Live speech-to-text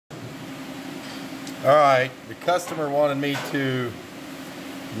Alright, the customer wanted me to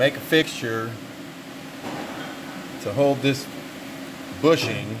make a fixture to hold this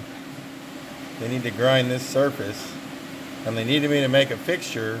bushing. They need to grind this surface, and they needed me to make a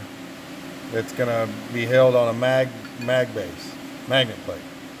fixture that's going to be held on a magnet plate.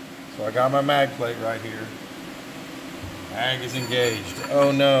 So I got my mag plate right here. Mag is engaged.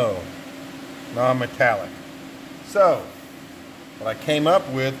 Oh no, non-metallic. So what I came up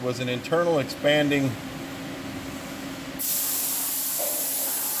with was an internal expanding.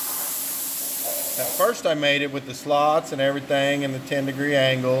 At first I made it with the slots and everything and the 10-degree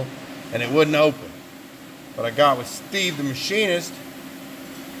angle, and it wouldn't open. But I got with Steve the machinist.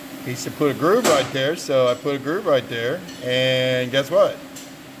 He said put a groove right there, so I put a groove right there, and guess what?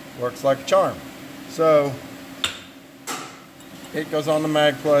 Works like a charm. So it goes on the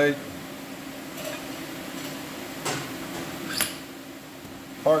mag plate.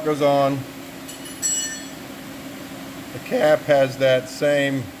 Part goes on. The cap has that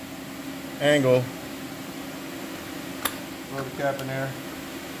same angle. Throw the cap in there.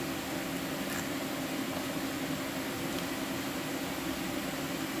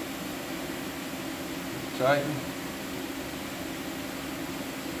 Tighten.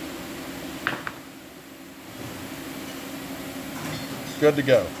 Good to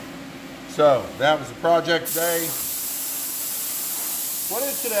go. So that was the project today. What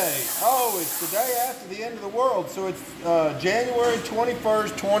is today? Oh, it's the day after the end of the world. So it's January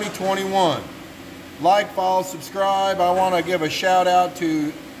 21st, 2021. Like, follow, subscribe. I want to give a shout out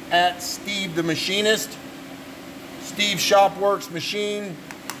to @Steve the Machinist. Steve Shopworks Machine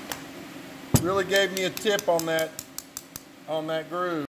really gave me a tip on that groove.